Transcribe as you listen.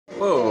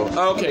Whoa,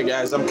 okay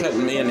guys, I'm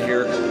cutting in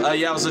here.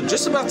 Yeah, I was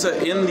just about to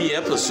end the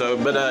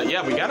episode, but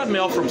yeah, we got a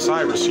mail from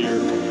Cyrus here.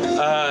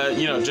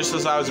 You know, just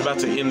as I was about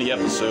to end the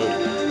episode.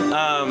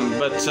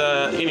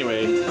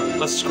 Anyway,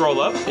 let's scroll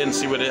up and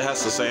see what it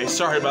has to say.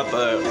 Sorry about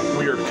the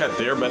weird cut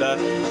there, but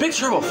big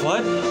trouble,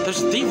 Flood.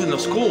 There's a thief in the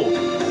school.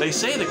 They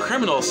say the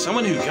criminal is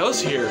someone who goes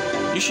here.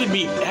 You should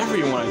meet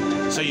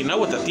everyone so you know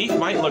what the thief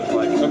might look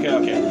like.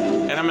 Okay.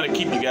 And I'm gonna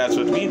keep you guys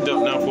with me.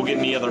 Don't know if we'll get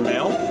any other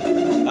mail.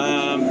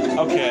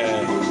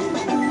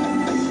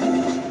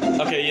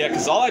 Okay, yeah,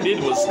 because all I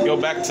did was go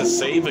back to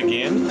save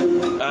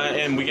again,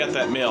 and we got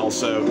that mail,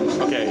 so,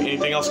 okay,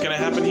 anything else going to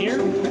happen here?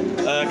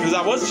 Because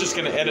I was just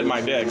going to edit my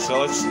deck, so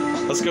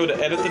let's go to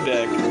edit the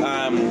deck.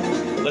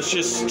 Let's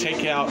just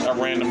take out a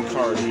random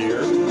card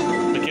here,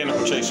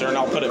 Mechanical Chaser, and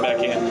I'll put it back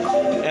in.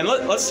 And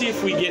let's see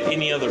if we get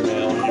any other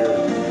mail here.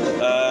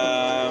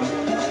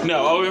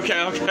 No, oh,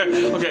 okay.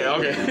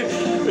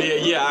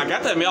 But yeah, I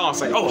got that mail. I was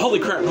like, oh, holy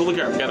crap,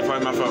 gotta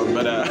find my phone.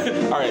 But,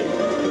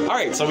 all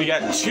right, so we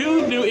got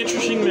two new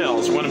interesting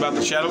mails. One about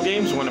the shadow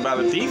games, one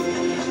about a thief.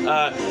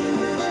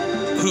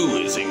 Who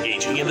is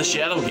engaging in the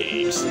shadow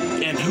games?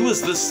 And who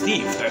is this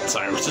thief that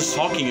Cyrus is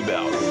talking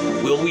about?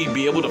 Will we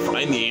be able to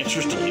find the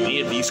answers to any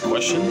of these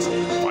questions?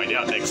 Find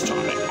out next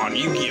time on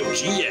Yu-Gi-Oh!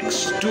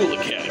 GX Duel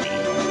Academy.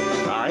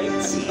 All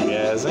right, see you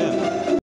guys then.